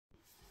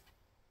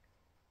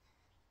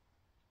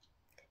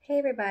Hey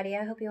everybody,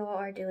 I hope you all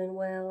are doing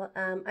well.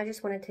 I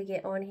just wanted to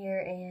get on here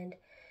and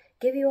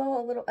give you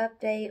all a little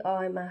update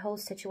on my whole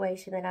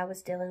situation that I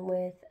was dealing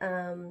with,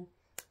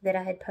 that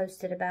I had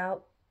posted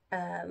about.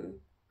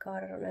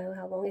 God, I don't know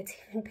how long it's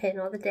even been.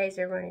 All the days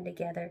are running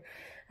together.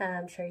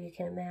 I'm sure you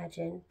can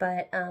imagine.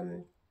 But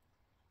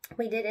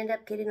we did end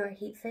up getting our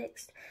heat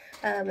fixed.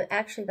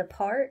 Actually, the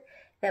part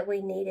that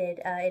we needed,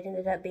 it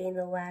ended up being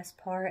the last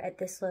part at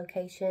this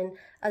location.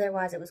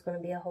 Otherwise, it was going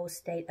to be a whole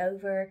state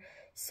over.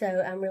 So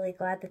I'm really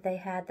glad that they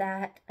had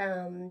that.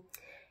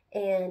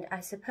 And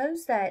I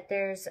suppose that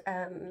there's,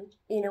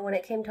 when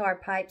it came to our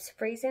pipes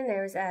freezing,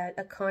 there was a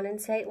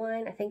condensate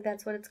line. I think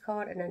that's what it's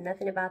called. I know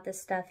nothing about this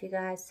stuff, you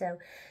guys. So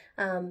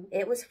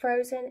it was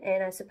frozen,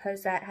 and I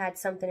suppose that had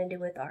something to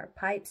do with our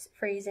pipes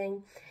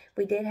freezing.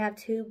 We did have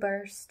two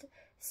burst,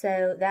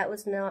 so that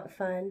was not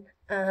fun.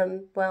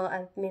 Well,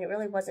 I mean, it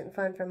really wasn't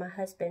fun for my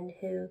husband,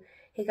 who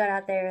he got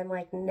out there in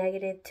like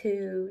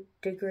 -2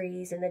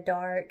 degrees in the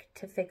dark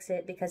to fix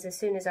it, because as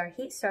soon as our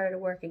heat started to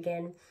work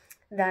again,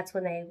 that's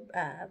when they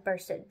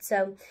bursted.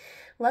 So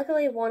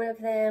luckily one of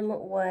them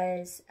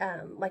was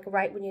like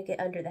right when you get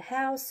under the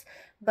house,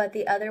 but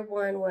the other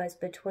one was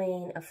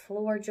between a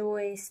floor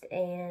joist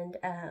and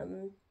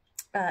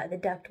the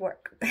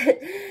ductwork.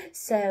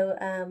 So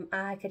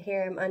I could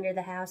hear him under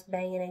the house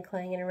banging and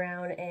clanging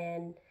around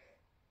and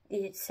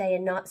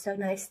saying not so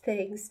nice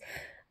things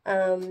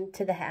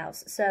to the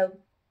house. So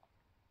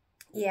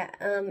yeah,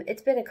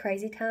 it's been a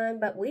crazy time,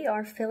 but we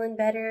are feeling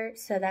better,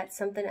 so that's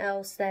something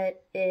else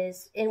that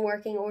is in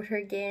working order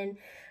again.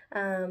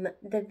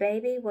 The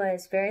baby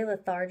was very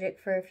lethargic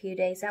for a few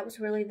days. That was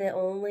really the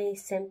only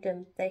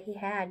symptom that he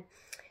had.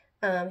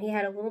 He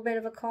had a little bit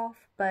of a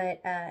cough,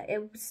 but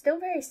it was still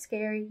very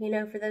scary,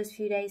 for those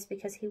few days,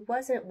 because he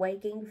wasn't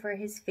waking for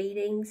his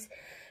feedings.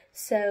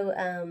 So,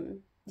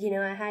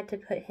 I had to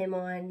put him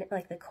on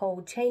like the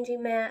cold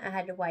changing mat. I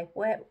had to wipe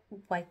wet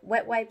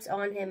wipes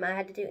on him. I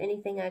had to do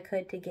anything I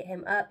could to get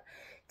him up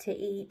to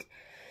eat.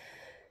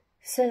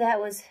 So that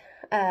was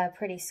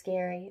pretty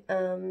scary.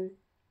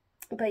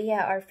 But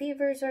yeah, our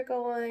fevers are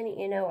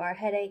going, our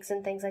headaches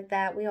and things like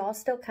that. We all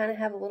still kind of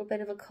have a little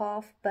bit of a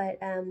cough, but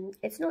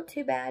it's not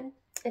too bad.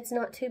 It's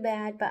not too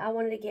bad, but I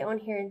wanted to get on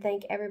here and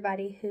thank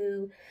everybody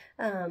who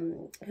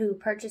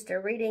purchased a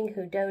reading,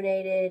 who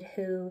donated,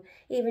 who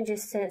even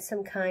just sent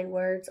some kind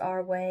words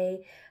our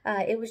way.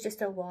 It was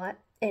just a lot,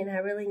 and I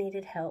really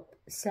needed help.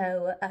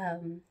 So,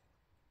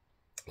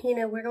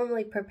 we're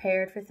normally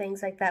prepared for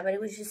things like that, but it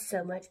was just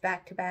so much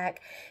back to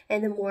back.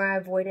 And the more I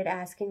avoided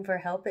asking for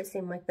help, it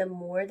seemed like the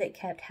more that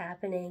kept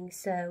happening.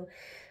 So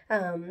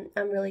I'm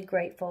really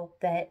grateful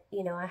that,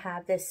 I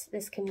have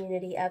this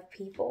community of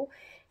people.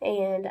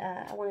 And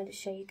I wanted to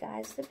show you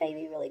guys the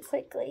baby really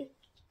quickly.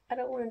 I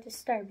don't want to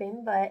disturb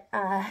him, but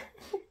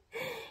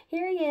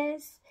here he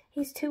is.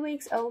 He's 2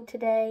 weeks old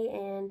today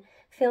and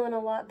feeling a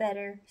lot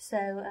better.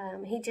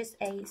 So he just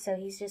ate, so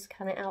he's just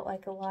kind of out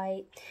like a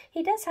light.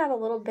 He does have a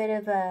little bit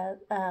of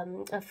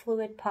a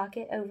fluid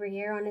pocket over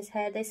here on his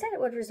head. They said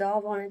it would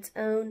resolve on its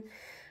own.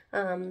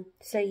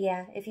 So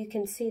yeah, if you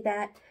can see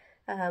that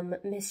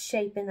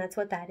misshapen, that's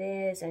what that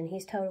is, and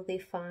he's totally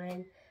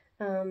fine.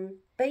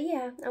 But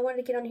yeah, I wanted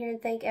to get on here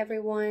and thank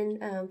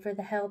everyone for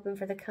the help and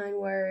for the kind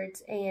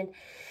words. And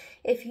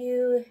if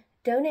you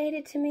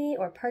donated to me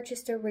or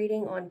purchased a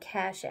reading on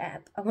Cash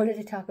App, I wanted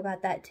to talk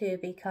about that too,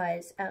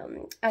 because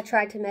I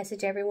tried to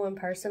message everyone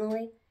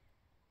personally,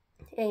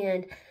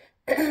 and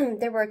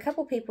there were a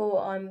couple people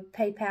on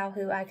PayPal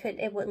who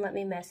it wouldn't let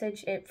me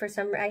message it for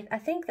some reason. I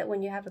think that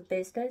when you have a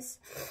business,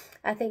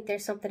 I think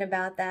there's something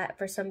about that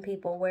for some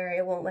people where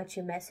it won't let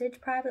you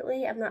message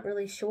privately. I'm not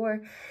really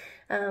sure.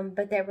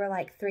 But there were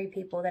like 3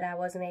 people that I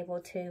wasn't able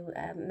to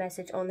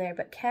message on there.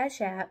 But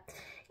Cash App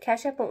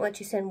won't let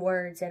you send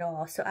words at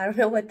all. So I don't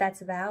know what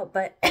that's about,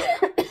 but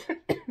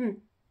I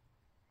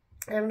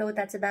don't know what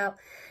that's about,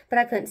 but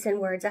I couldn't send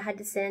words. I had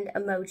to send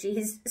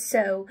emojis.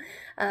 So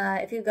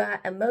if you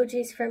got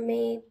emojis from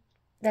me,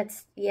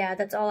 that's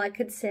all I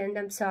could send.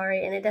 I'm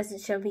sorry. And it doesn't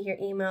show me your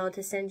email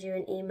to send you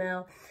an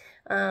email.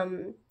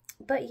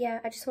 But yeah,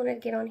 I just wanted to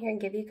get on here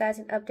and give you guys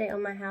an update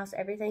on my house.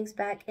 Everything's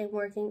back in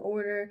working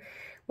order.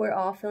 We're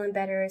all feeling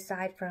better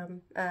aside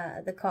from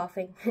the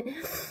coughing,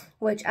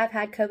 which I've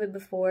had COVID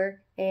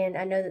before, and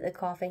I know that the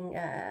coughing,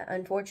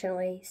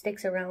 unfortunately,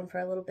 sticks around for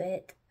a little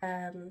bit.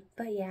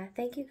 But yeah,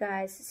 thank you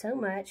guys so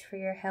much for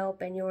your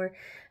help and your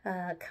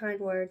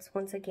kind words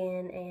once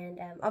again. And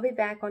I'll be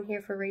back on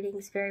here for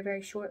readings very,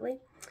 very shortly.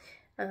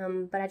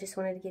 But I just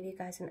wanted to give you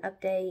guys an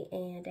update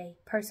and a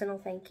personal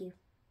thank you.